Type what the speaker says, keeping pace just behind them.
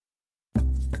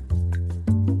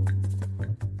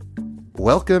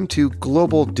Welcome to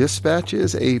Global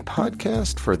Dispatches, a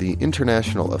podcast for the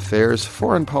international affairs,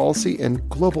 foreign policy, and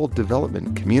global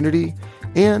development community,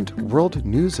 and world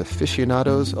news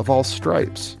aficionados of all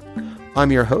stripes.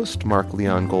 I'm your host, Mark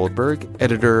Leon Goldberg,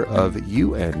 editor of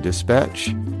UN Dispatch.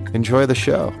 Enjoy the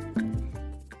show.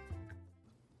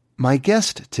 My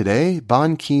guest today,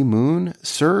 Ban Ki-moon,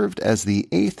 served as the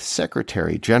 8th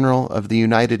Secretary General of the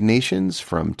United Nations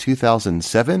from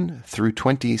 2007 through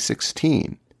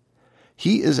 2016.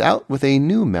 He is out with a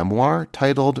new memoir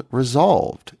titled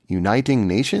Resolved: Uniting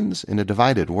Nations in a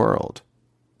Divided World.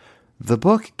 The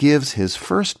book gives his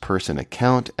first-person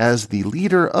account as the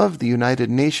leader of the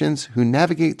United Nations who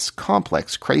navigates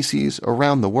complex crises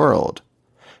around the world.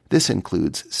 This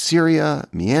includes Syria,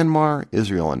 Myanmar,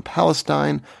 Israel and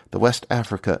Palestine, the West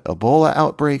Africa Ebola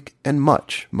outbreak, and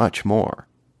much, much more.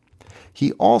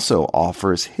 He also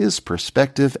offers his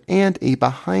perspective and a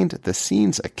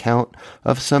behind-the-scenes account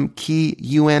of some key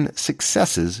UN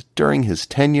successes during his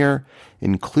tenure,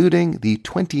 including the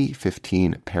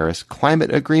 2015 Paris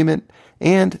Climate Agreement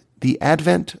and the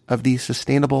advent of the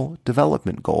Sustainable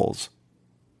Development Goals.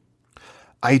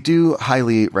 I do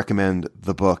highly recommend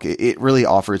the book. It really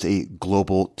offers a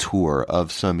global tour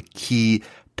of some key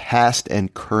past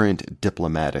and current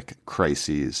diplomatic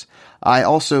crises. I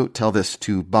also tell this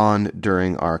to Ban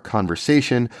during our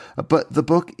conversation, but the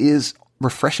book is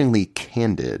refreshingly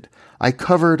candid. I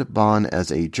covered Ban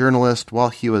as a journalist while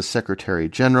he was Secretary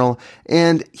General,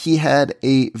 and he had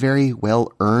a very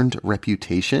well-earned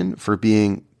reputation for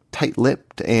being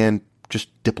tight-lipped and just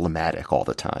diplomatic all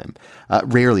the time,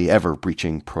 rarely ever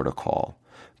breaching protocol.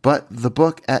 But the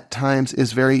book at times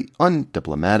is very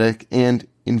undiplomatic and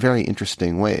in very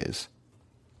interesting ways.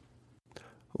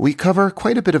 We cover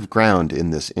quite a bit of ground in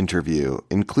this interview,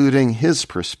 including his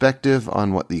perspective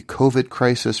on what the COVID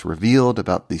crisis revealed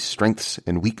about the strengths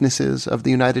and weaknesses of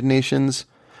the United Nations,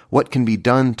 what can be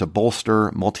done to bolster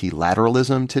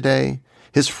multilateralism today,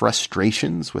 his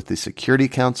frustrations with the Security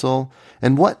Council,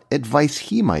 and what advice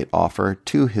he might offer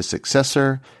to his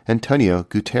successor, Antonio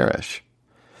Guterres.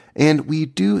 And we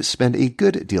do spend a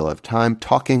good deal of time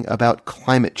talking about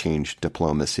climate change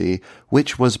diplomacy,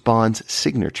 which was Ban's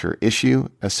signature issue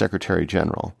as Secretary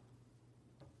General.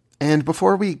 And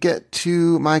before we get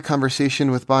to my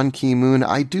conversation with Ban Ki-moon,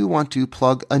 I do want to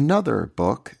plug another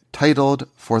book titled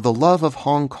For the Love of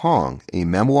Hong Kong, a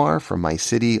memoir from my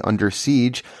city under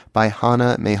siege by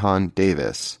Hannah Mahon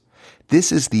Davis.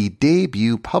 This is the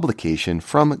debut publication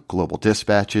from Global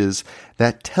Dispatches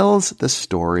that tells the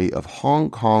story of Hong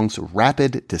Kong's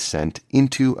rapid descent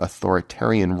into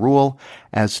authoritarian rule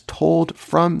as told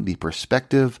from the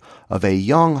perspective of a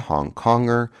young Hong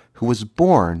Konger who was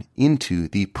born into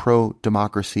the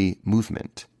pro-democracy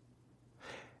movement.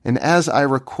 And as I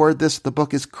record this, the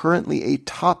book is currently a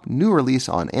top new release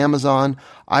on Amazon.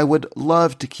 I would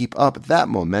love to keep up that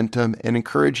momentum and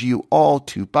encourage you all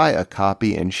to buy a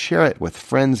copy and share it with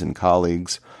friends and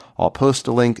colleagues. I'll post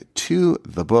a link to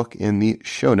the book in the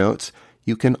show notes.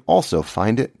 You can also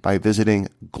find it by visiting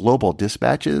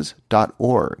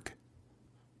globaldispatches.org.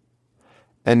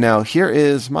 And now here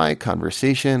is my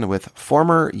conversation with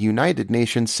former United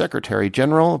Nations Secretary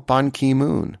General Ban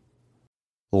Ki-moon.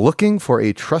 Looking for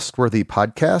a trustworthy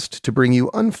podcast to bring you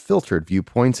unfiltered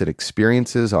viewpoints and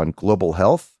experiences on global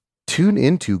health? Tune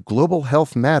into Global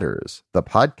Health Matters, the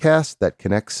podcast that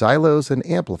connects silos and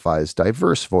amplifies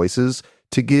diverse voices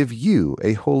to give you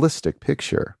a holistic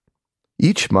picture.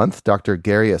 Each month, Dr.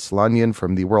 Gary Aslanyan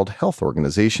from the World Health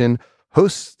Organization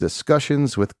hosts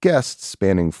discussions with guests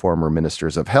spanning former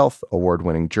ministers of health,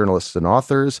 award-winning journalists and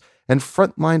authors, and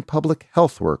frontline public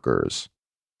health workers.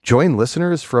 Join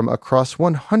listeners from across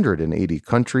 180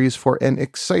 countries for an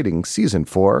exciting Season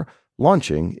 4,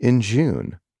 launching in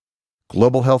June.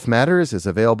 Global Health Matters is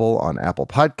available on Apple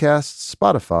Podcasts,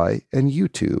 Spotify, and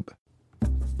YouTube.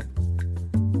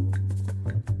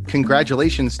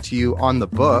 Congratulations to you on the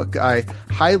book. I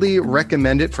highly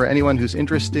recommend it for anyone who's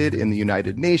interested in the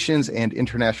United Nations and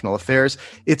international affairs.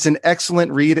 It's an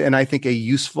excellent read and I think a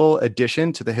useful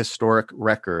addition to the historic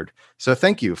record. So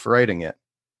thank you for writing it.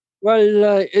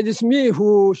 Well, it is me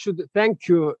who should thank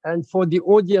you and for the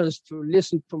audience to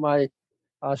listen to my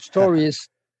stories.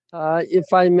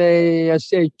 If I may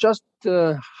say just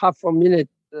half a minute,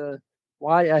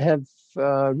 why I have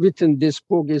written this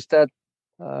book is that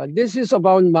this is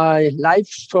about my life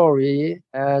story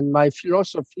and my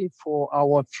philosophy for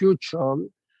our future.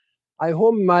 I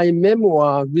hope my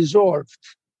memoir, Resolved: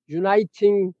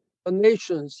 Uniting the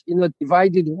Nations in a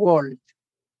Divided World,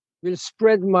 will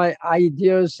spread my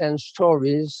ideas and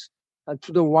stories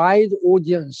to the wide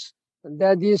audience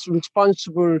that is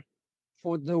responsible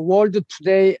for the world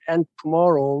today and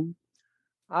tomorrow.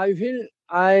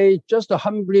 I just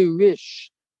humbly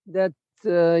wish that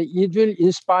it will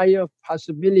inspire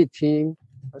possibility,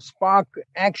 spark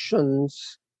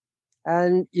actions,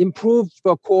 and improve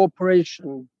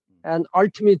cooperation, and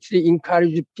ultimately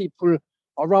encourage people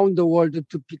around the world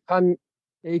to become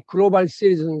a global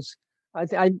citizens.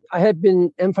 I have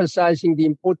been emphasizing the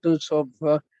importance of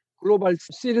global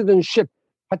citizenship,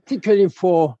 particularly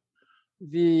for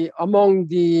among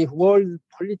the world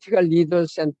political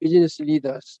leaders and business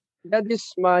leaders. That is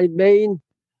my main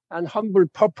and humble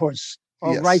purpose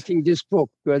of Yes. writing this book.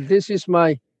 This is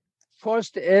my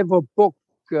first ever book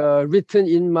written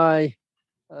in my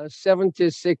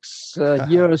 76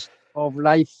 years of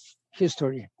life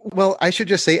history. Well, I should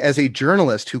just say, as a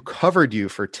journalist who covered you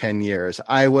for 10 years,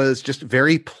 I was just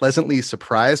very pleasantly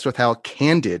surprised with how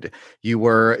candid you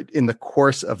were in the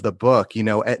course of the book. You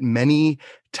know, at many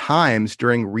times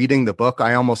during reading the book,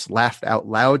 I almost laughed out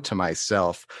loud to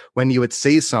myself when you would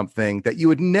say something that you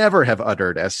would never have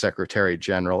uttered as Secretary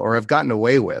General or have gotten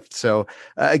away with. So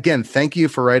again, thank you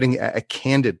for writing a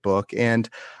candid book. And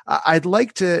I'd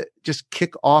like to just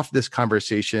kick off this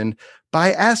conversation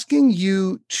by asking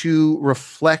you to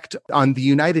reflect on the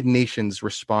United Nations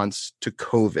response to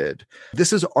COVID.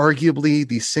 This is arguably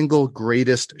the single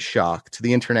greatest shock to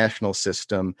the international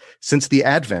system since the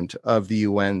advent of the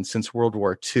UN, since World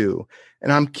War II.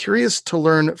 And I'm curious to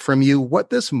learn from you what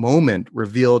this moment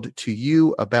revealed to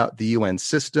you about the UN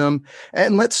system.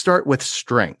 And let's start with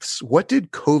strengths. What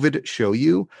did COVID show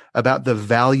you about the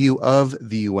value of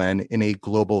the UN in a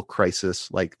global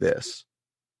crisis like this?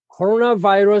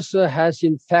 Coronavirus has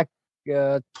in fact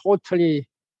totally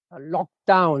locked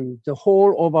down the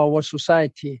whole of our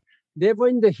society. Never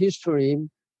in the history,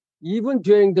 even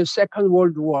during the Second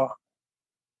World War,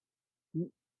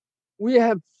 we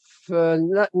have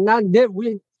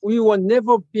we were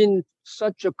never been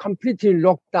such a completely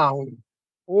locked down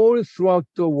all throughout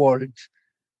the world.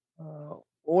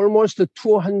 Almost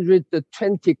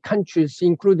 220 countries,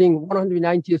 including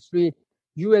 193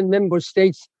 UN member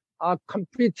states, are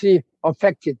completely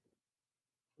affected.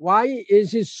 Why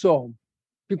is it so?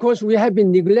 Because we have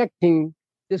been neglecting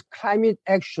this climate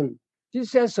action.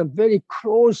 This has a very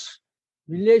close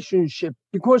relationship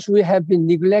because we have been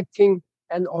neglecting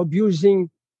and abusing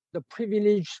the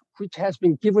privilege which has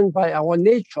been given by our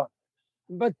nature.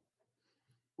 But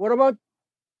what about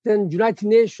then United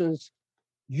Nations?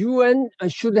 UN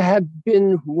should have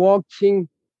been working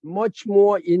much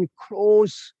more in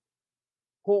close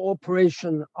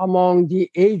cooperation among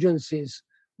the agencies.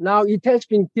 Now it has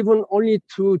been given only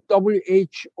to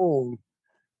WHO.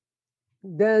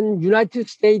 Then United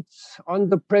States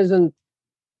under President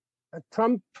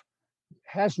Trump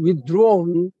has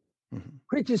withdrawn,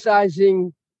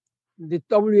 criticizing the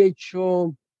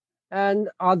WHO and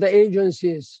other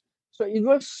agencies. So it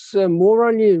was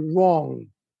morally wrong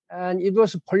and it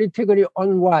was politically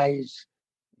unwise.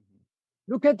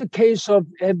 Look at the case of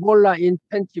Ebola in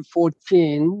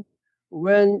 2014,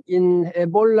 when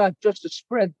Ebola just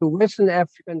spread to Western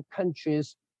African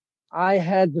countries. I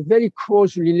had a very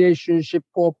close relationship,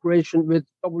 cooperation with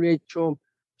WHO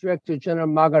Director General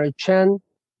Margaret Chan,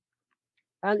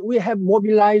 and we have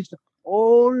mobilized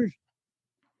all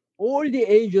the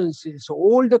agencies,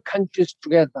 all the countries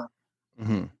together.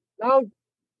 Mm-hmm. Now,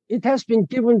 it has been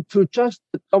given to just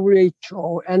the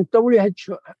WHO, and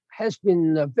WHO has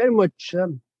been very much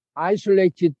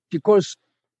isolated because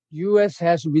US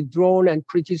has withdrawn and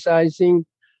criticizing.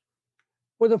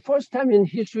 For the first time in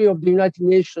history of the United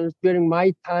Nations, during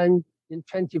my time in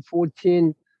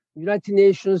 2014, United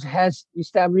Nations has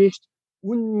established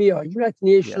UNMIR, United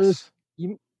Nations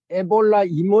Ebola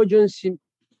Emergency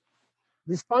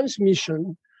Response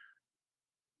Mission.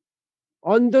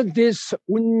 Under this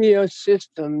UNMIR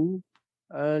system,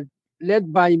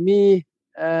 led by me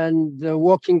and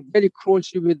working very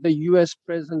closely with the US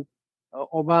President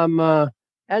Obama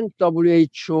and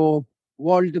WHO,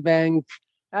 World Bank,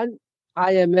 and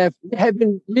IMF, we have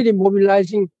been really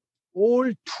mobilizing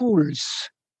all tools,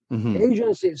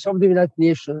 agencies of the United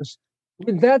Nations.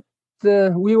 With that,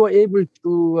 we were able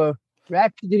to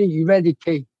rapidly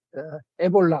eradicate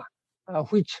Ebola,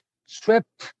 which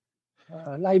swept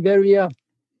Liberia,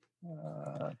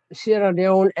 Sierra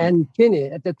Leone, and Guinea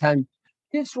at the time.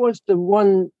 This was the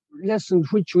one lesson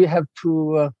which we have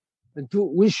to do.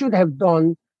 We should have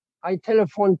done. I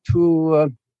telephoned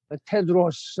to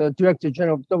Tedros, Director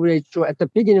General of WHO, at the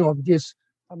beginning of this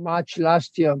March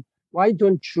last year. Why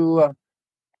don't you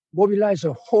mobilize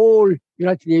a whole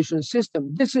United Nations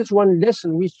system? This is one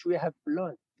lesson which we have to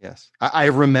learn. Yes. I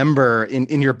remember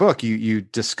in your book, you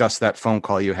discussed that phone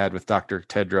call you had with Dr.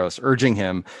 Tedros, urging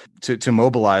him to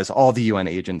mobilize all the UN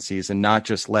agencies and not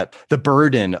just let the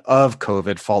burden of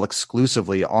COVID fall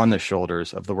exclusively on the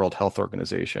shoulders of the World Health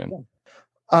Organization.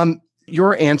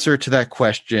 Your answer to that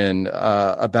question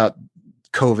about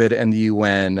COVID and the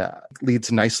UN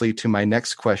leads nicely to my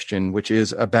next question, which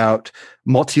is about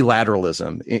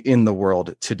multilateralism in the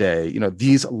world today. You know,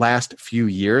 these last few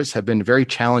years have been very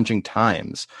challenging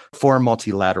times for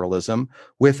multilateralism,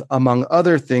 with, among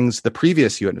other things, the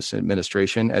previous U.S.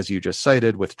 administration, as you just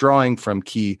cited, withdrawing from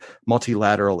key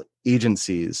multilateral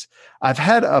agencies. I've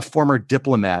had a former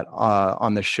diplomat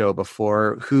on the show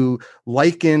before who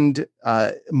likened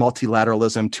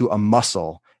multilateralism to a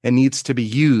muscle and needs to be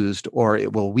used or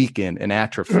it will weaken and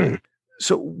atrophy.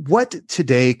 So what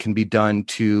today can be done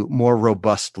to more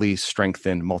robustly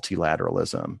strengthen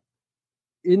multilateralism?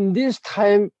 In this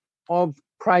time of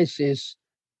crisis,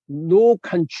 no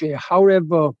country,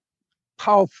 however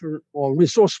powerful or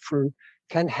resourceful,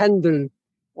 can handle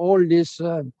all this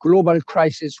global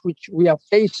crisis which we are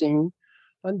facing.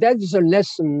 And that is a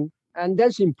lesson, and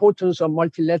that's the importance of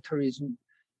multilateralism.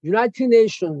 United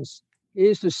Nations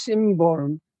is the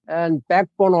symbol and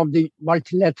backbone of the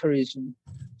multilateralism.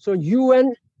 So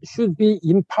UN should be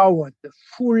empowered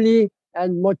fully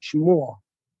and much more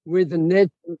with the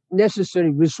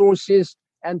necessary resources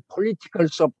and political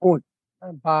support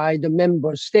by the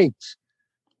member states.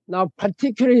 Now,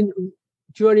 particularly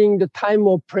during the time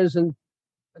of President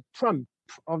Trump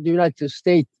of the United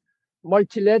States,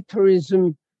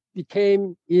 multilateralism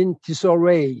became in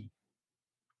disarray.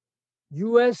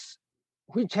 US,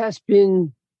 which has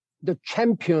been the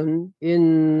champion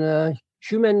in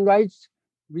human rights,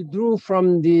 withdrew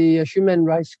from the Human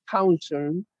Rights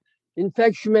Council. In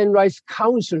fact, Human Rights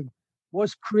Council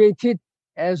was created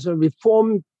as a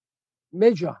reform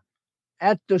measure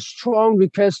at the strong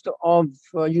request of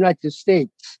United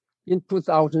States in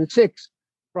 2006.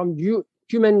 From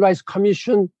Human Rights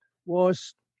Commission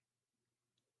was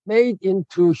made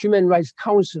into Human Rights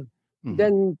Council. Mm-hmm.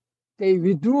 Then they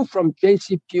withdrew from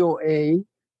JCPOA,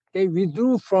 they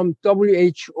withdrew from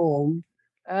WHO,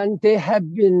 and they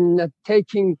have been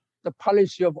taking the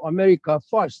policy of America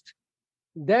first.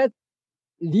 That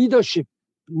leadership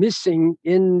missing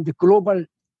in the global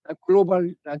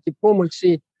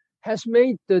diplomacy has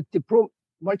made the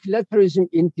multilateralism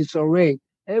in disarray.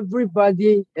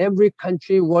 Everybody, every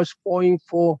country was going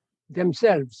for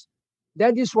themselves.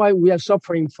 That is why we are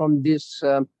suffering from this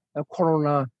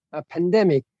corona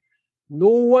pandemic. No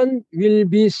one will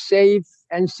be safe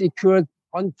and secured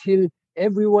until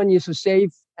everyone is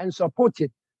safe and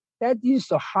supported. That is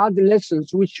the hard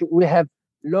lessons which we have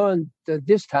learned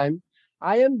this time.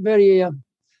 I am very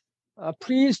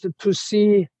pleased to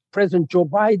see President Joe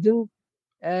Biden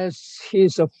as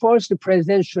his first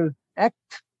presidential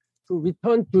act to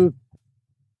return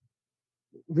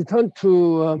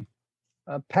to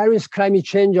Paris Climate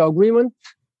Change Agreement,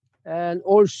 and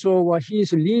also he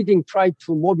is leading, try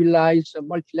to mobilize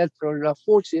multilateral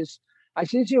forces. I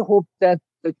sincerely hope that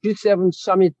the G7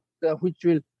 summit, which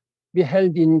will be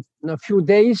held in a few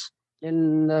days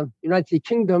in United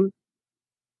Kingdom,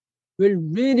 will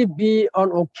really be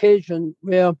an occasion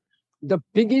where the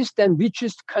biggest and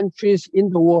richest countries in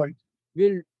the world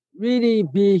will really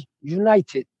be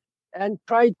united and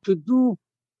try to do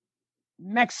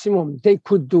maximum they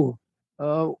could do.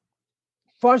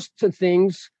 First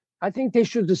things, I think they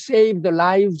should save the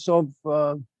lives of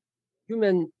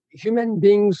human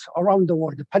beings around the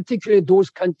world, particularly those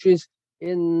countries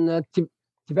in the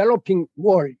developing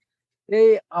world.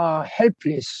 They are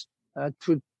helpless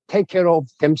to take care of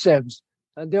themselves.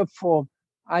 Therefore,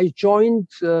 I joined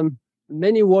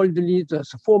many world leaders,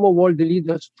 former world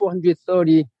leaders,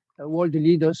 230 world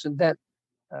leaders, and that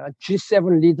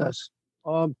G7 leaders,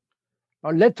 a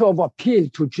letter of appeal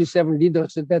to G7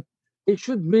 leaders that they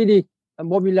should really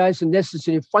mobilize the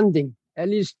necessary funding, at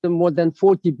least more than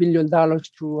 $40 billion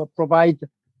to provide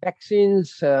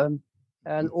vaccines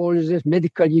and all this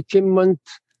medical equipment,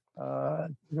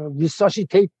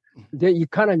 resuscitate the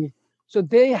economy. So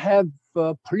they have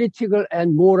political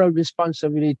and moral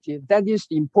responsibility. That is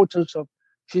the importance of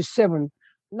G7.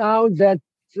 Now that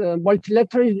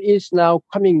multilateralism is now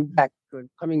coming back.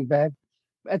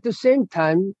 At the same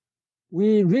time,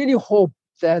 we really hope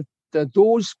that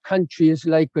those countries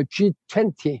like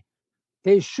G20,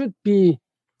 they should be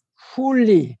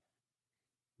fully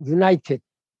united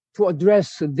to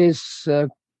address this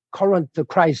current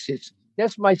crisis.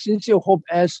 That's my sincere hope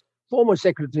as former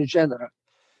Secretary General.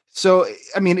 So,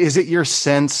 I mean, is it your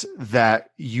sense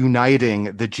that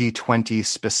uniting the G20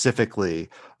 specifically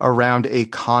around a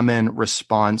common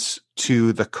response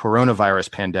to the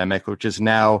coronavirus pandemic, which is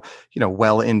now,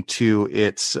 well into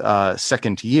its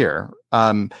second year,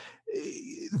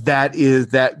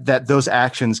 that those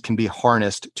actions can be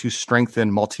harnessed to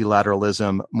strengthen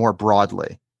multilateralism more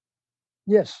broadly?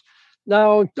 Yes.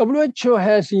 Now, WHO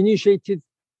has initiated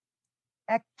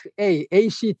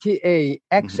ACTA,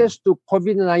 Access to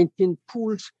COVID-19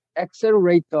 Tools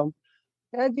Accelerator.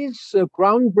 That is a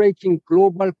groundbreaking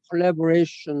global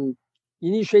collaboration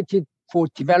initiated for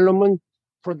development,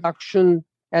 production,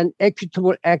 and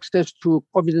equitable access to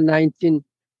COVID-19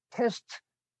 test,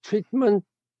 treatment,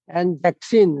 and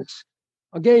vaccines.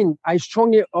 Again, I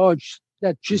strongly urge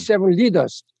that G7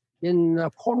 leaders in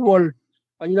Cornwall,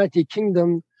 United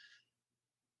Kingdom,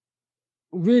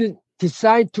 will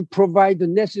decide to provide the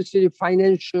necessary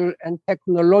financial and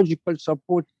technological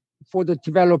support for the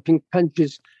developing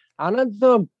countries.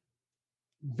 Another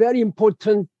very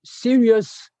important,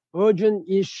 serious, urgent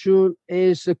issue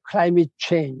is climate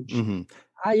change.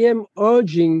 I am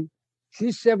urging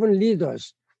G7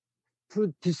 leaders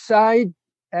to decide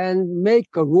and make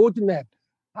a roadmap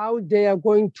how they are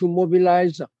going to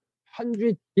mobilize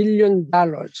 $100 billion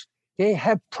they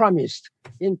have promised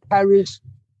in Paris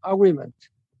Agreement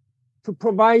to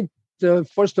provide,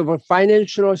 first of all,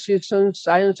 financial assistance,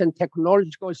 science and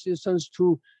technological assistance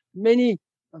to many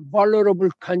vulnerable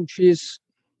countries,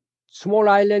 small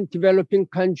island developing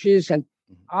countries, and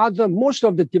most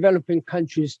of the developing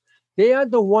countries. They are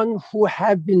the ones who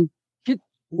have been hit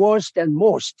worst and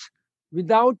most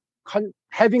without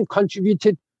having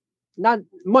contributed not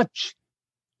much.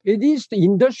 It is the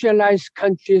industrialized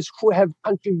countries who have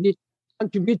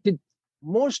contributed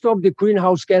most of the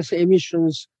greenhouse gas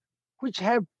emissions, which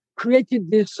have created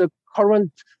this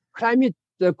current climate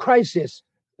crisis.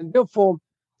 And therefore,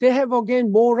 they have,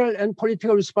 again, moral and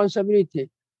political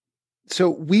responsibility. So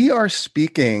we are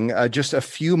speaking just a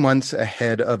few months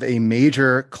ahead of a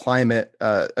major climate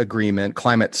agreement,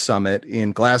 climate summit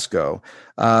in Glasgow,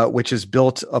 which is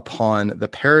built upon the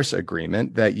Paris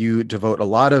Agreement that you devote a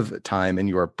lot of time in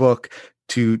your book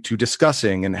to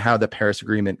discussing and how the Paris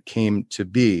Agreement came to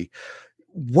be.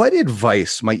 What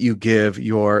advice might you give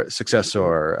your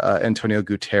successor, Antonio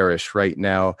Guterres, right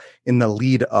now in the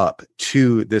lead up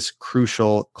to this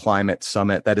crucial climate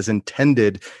summit that is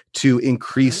intended to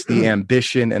increase the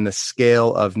ambition and the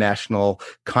scale of national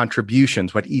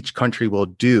contributions, what each country will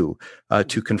do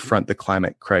to confront the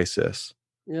climate crisis?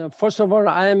 Yeah, first of all,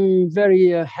 I'm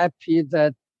very happy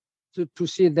that to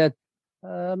see that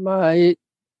my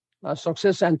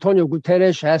successor, Antonio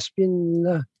Guterres, has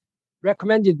been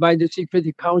recommended by the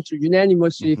Security Council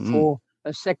unanimously for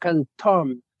a second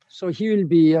term. So he will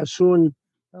be soon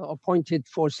appointed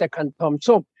for second term.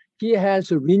 So he has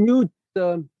a renewed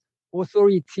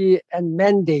authority and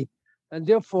mandate. And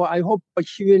therefore, I hope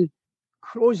he will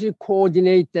closely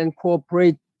coordinate and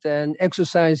cooperate and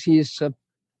exercise his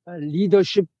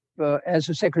leadership as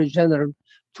a Secretary General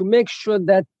to make sure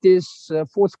that this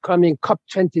forthcoming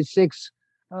COP26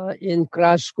 in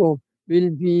Glasgow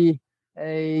will be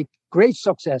a great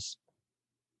success.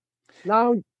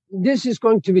 Now, this is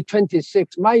going to be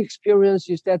 26. My experience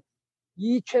is that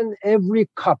each and every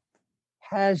COP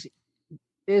has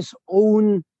its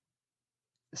own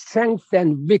strengths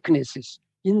and weaknesses.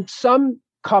 In some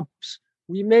COPs,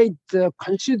 we made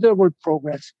considerable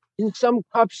progress. In some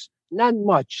COPs, not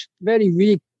much, very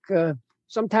weak,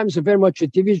 sometimes very much a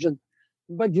division.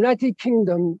 But United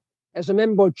Kingdom, as a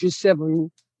member of G7,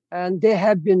 and they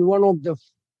have been one of the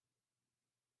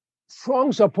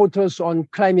strong supporters on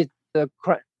climate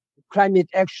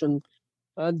action.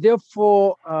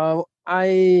 Therefore,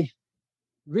 I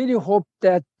really hope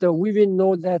that we will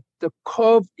know that the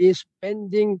curve is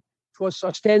bending to a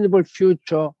sustainable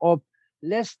future of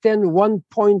less than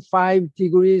 1.5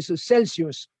 degrees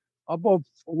Celsius above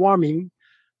warming,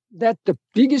 that the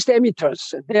biggest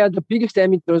emitters,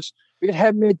 will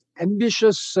have made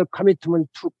ambitious commitment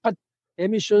to cut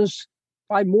emissions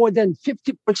by more than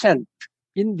 50%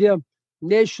 in their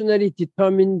nationally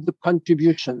determined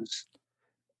contributions.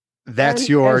 That's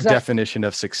your definition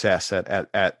of success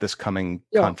at this coming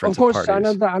conference of parties.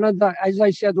 Of course, another, as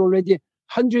I said already,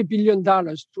 $100 billion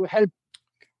to help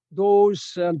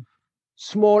those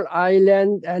small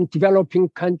island and developing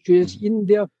countries in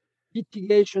their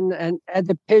mitigation and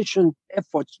adaptation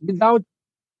efforts. Without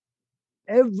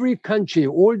every country,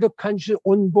 all the countries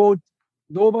on board,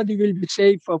 nobody will be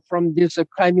safe from this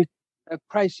climate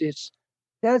crisis.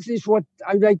 That is what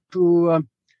I'd like to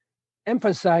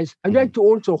emphasize. I'd like to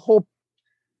also hope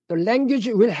the language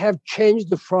will have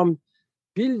changed from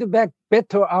build back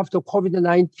better after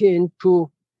COVID-19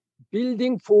 to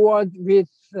building forward with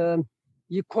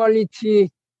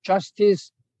equality,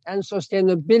 justice, and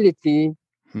sustainability,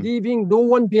 leaving no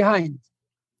one behind.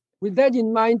 With that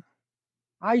in mind,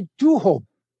 I do hope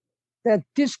that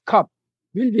this COP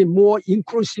will be more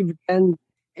inclusive than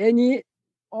any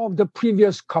of the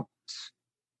previous COPs.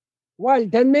 While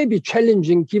that may be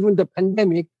challenging given the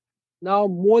pandemic, now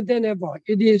more than ever,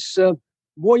 it is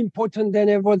more important than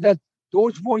ever that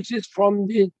those voices from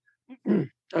the,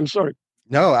 I'm sorry.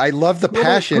 No, I love the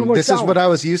passion. Global this South. Is what I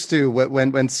was used to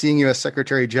when seeing you as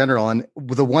Secretary General. And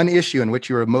the one issue in which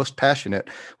you were most passionate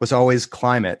was always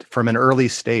climate from an early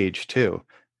stage too,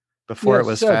 before it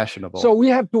was fashionable. So we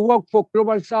have to work for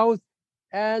Global South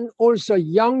and also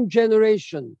young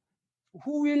generation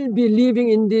who will be living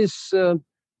in this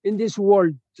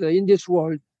world.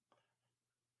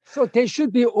 So they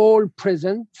should be all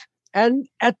present and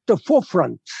at the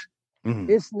forefront.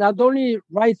 Mm-hmm. It's not only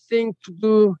right thing to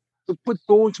do to put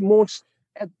those most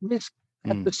at risk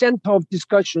at the center of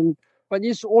discussion, but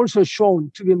it's also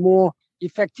shown to be more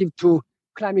effective to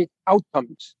climate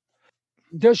outcomes.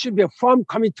 There should be a firm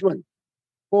commitment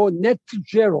for net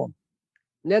zero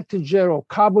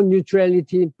carbon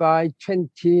neutrality by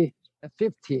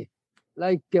 2050.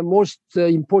 Like most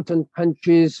important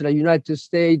countries, the United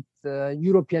States,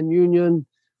 European Union,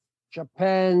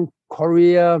 Japan,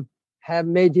 Korea have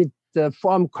made it a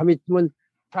firm commitment.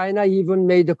 China even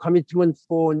made a commitment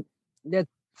for net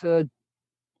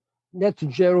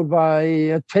zero by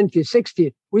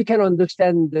 2060. We can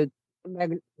understand the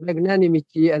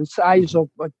magnanimity and size of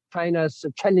China's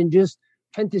challenges.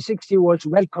 2060 was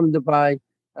welcomed by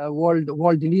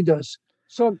world leaders.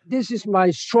 So this is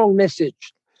my strong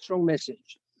message.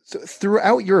 So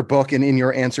throughout your book and in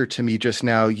your answer to me just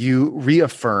now, you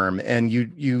reaffirm and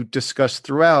you discuss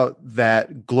throughout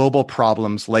that global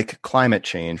problems like climate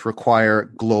change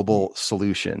require global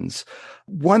solutions.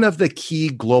 One of the key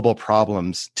global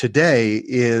problems today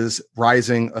is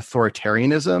rising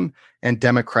authoritarianism and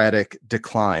democratic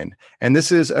decline. And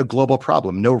this is a global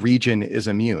problem. No region is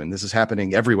immune. This is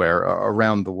happening everywhere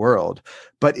around the world.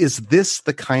 But is this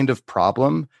the kind of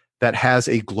problem that has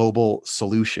a global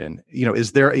solution?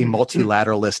 Is there a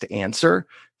multilateralist answer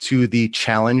to the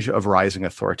challenge of rising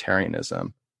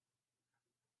authoritarianism?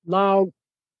 Now,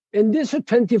 in this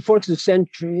 21st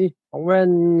century,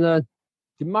 when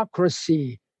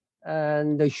democracy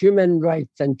and the human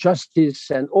rights and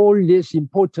justice and all these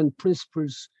important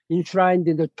principles enshrined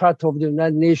in the Charter of the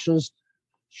United Nations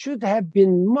should have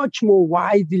been much more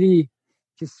widely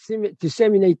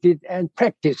disseminated and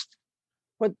practiced.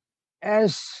 But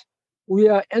as we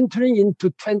are entering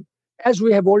into as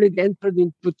we have already entered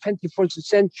into 21st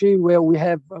century, where we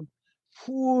have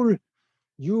full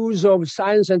use of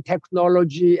science and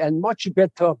technology and much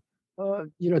better,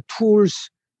 tools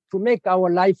to make our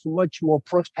life much more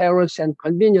prosperous and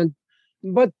convenient.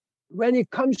 But when it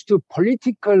comes to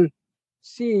political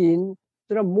scene,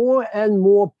 there are more and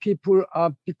more people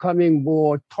are becoming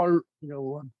more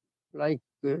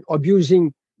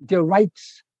abusing their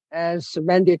rights as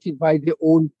mandated by their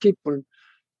own people.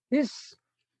 This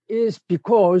is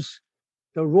because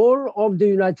the role of the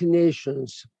United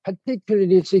Nations,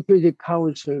 particularly the Security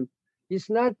Council, is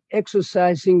not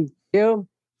exercising their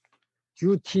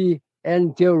duty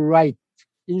and their right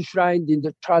enshrined in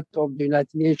the Charter of the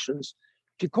United Nations.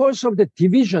 Because of the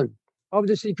division of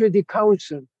the Security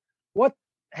Council, what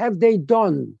have they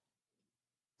done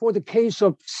for the case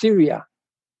of Syria?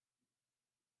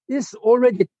 It's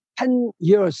already 10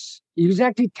 years,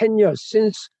 exactly 10 years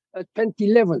since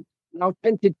 2011, now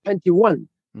 2021.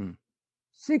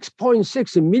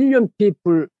 6.6 million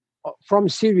people from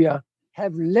Syria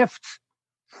have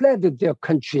fled their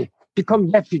country,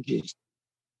 become refugees.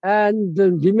 And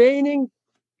the remaining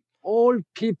all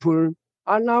people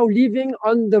are now living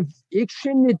under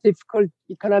extremely difficult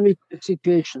economic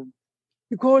situation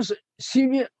because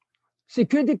Syria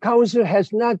Security Council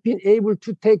has not been able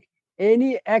to take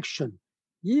any action.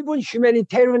 Even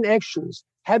humanitarian actions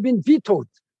have been vetoed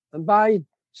by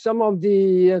some of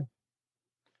the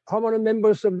permanent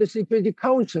members of the Security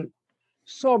Council.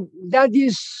 So that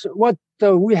is what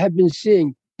we have been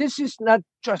seeing. This is not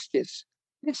justice.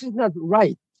 This is not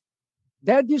right.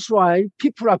 That is why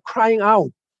people are crying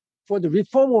out for the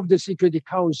reform of the Security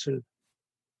Council.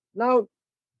 Now,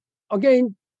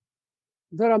 again,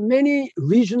 there are many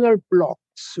regional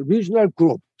blocs, regional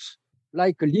groups,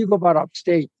 like League of Arab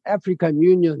States, African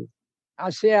Union,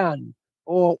 ASEAN,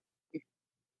 or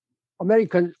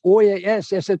American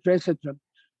OAS, etc., etc.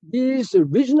 These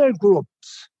regional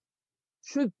groups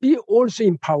should be also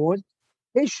empowered.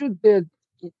 They should be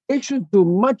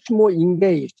much more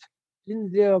engaged in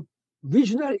their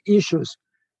regional issues,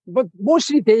 but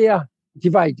mostly they are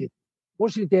divided.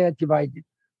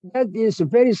 That is a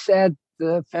very sad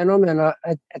phenomena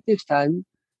at this time.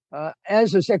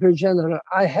 As a Secretary General,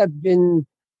 I have been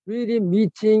really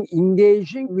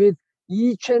engaging with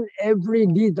each and every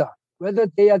leader, whether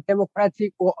they are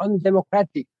democratic or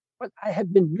undemocratic. But I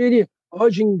have been really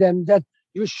urging them that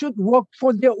you should work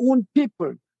for their own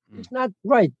people. It's not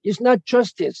right. It's not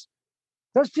justice.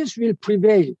 Justice will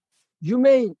prevail. You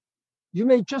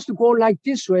may just go like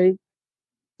this way.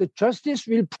 The justice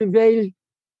will prevail,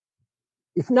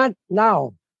 if not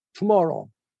now, tomorrow.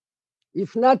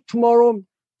 If not tomorrow,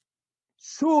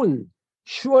 soon,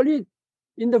 surely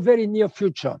in the very near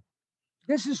future.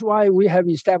 This is why we have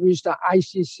established the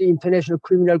ICC, International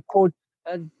Criminal Court.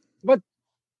 But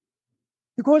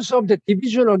because of the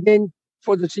division again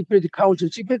for the Security Council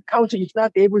is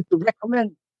not able to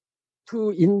recommend to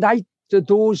indict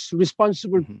those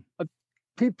responsible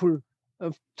people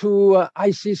to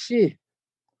ICC.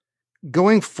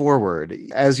 Going forward,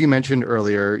 as you mentioned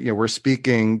earlier, we're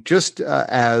speaking just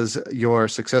as your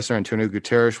successor, Antonio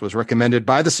Guterres, was recommended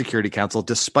by the Security Council,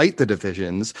 despite the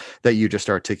divisions that you just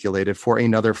articulated, for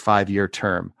another 5-year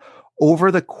term. Over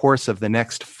the course of the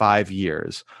next 5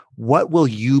 years, what will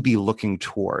you be looking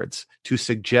towards to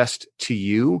suggest to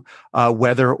you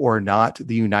whether or not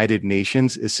the United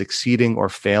Nations is succeeding or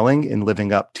failing in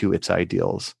living up to its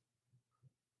ideals?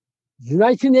 The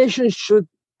United Nations should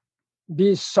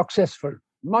be successful,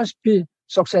 must be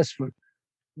successful.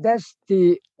 That's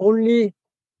the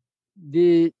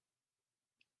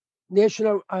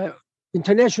national,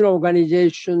 international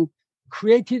organization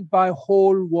created by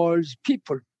whole world's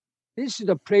people. This is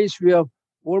the place where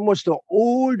almost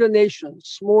all the nations,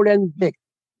 small and big,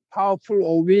 powerful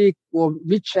or weak, or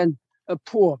rich and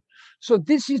poor. So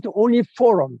this is the only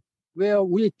forum where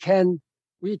we can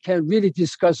really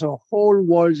discuss a whole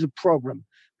world's program.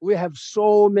 We have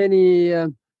so many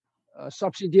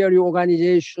subsidiary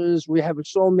organizations. We have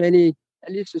so many,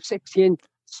 at least 16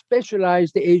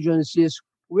 specialized agencies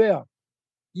where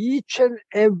each and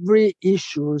every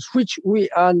issues which we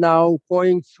are now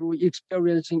going through,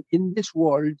 experiencing in this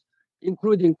world,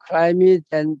 including climate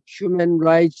and human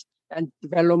rights and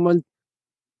development,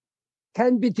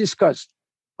 can be discussed.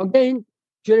 Again,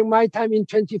 during my time in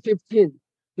 2015,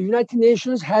 the United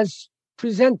Nations has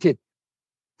presented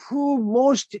two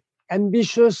most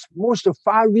ambitious, most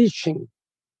far-reaching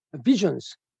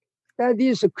visions. That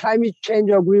is a climate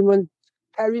change agreement,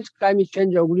 Paris Climate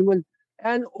Change Agreement,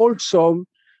 and also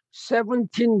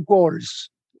 17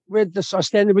 goals with the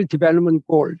Sustainable Development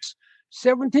Goals.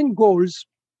 17 goals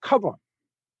cover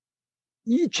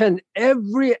each and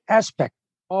every aspect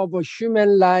of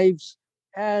human lives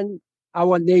and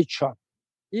our nature.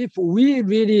 If we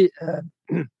really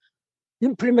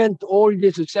implement all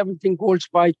these 17 goals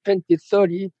by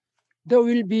 2030, there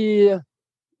will be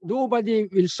nobody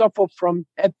will suffer from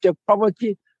abject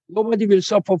poverty, nobody will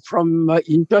suffer from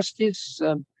injustice,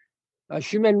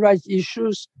 human rights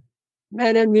issues,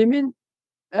 men and women,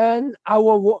 and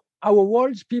our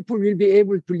world's people will be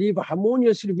able to live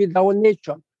harmoniously with our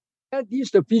nature. That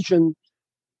is the vision.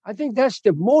 I think that's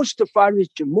the most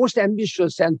far-reaching, most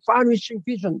ambitious and far-reaching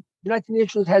vision the United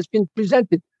Nations has been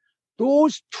presented.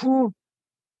 Those two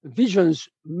visions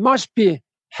must be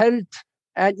held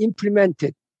and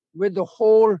implemented with the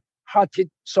wholehearted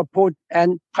support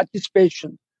and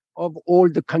participation of all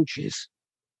the countries.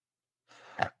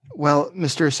 Well,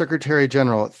 Mr. Secretary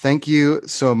General, thank you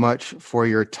so much for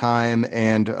your time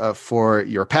and for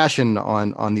your passion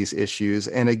on these issues.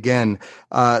 And again,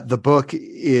 the book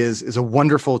is a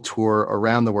wonderful tour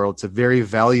around the world. It's a very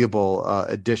valuable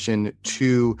addition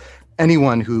to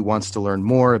anyone who wants to learn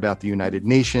more about the United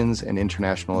Nations and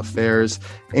international affairs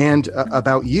and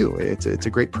about you. It's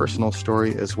a great personal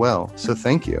story as well. So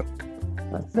thank you.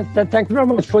 Thank you very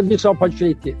much for this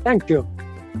opportunity. Thank you.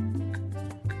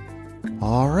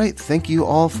 All right. Thank you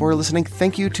all for listening.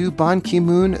 Thank you to Ban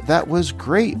Ki-moon. That was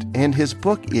great. And his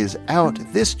book is out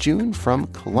this June from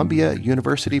Columbia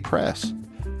University Press.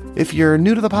 If you're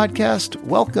new to the podcast,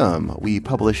 welcome. We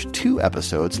publish 2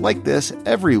 episodes like this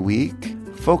every week,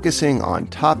 focusing on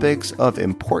topics of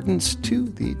importance to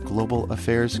the global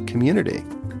affairs community.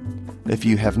 If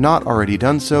you have not already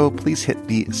done so, please hit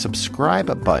the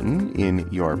subscribe button in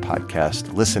your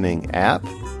podcast listening app.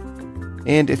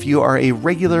 And if you are a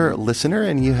regular listener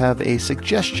and you have a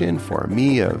suggestion for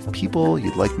me of people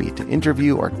you'd like me to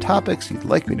interview or topics you'd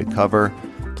like me to cover,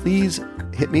 please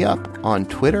hit me up on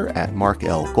Twitter at Mark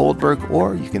L. Goldberg,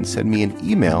 or you can send me an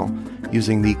email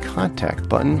using the contact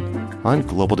button on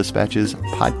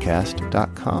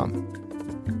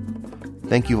globaldispatchespodcast.com.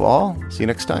 Thank you all. See you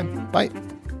next time. Bye.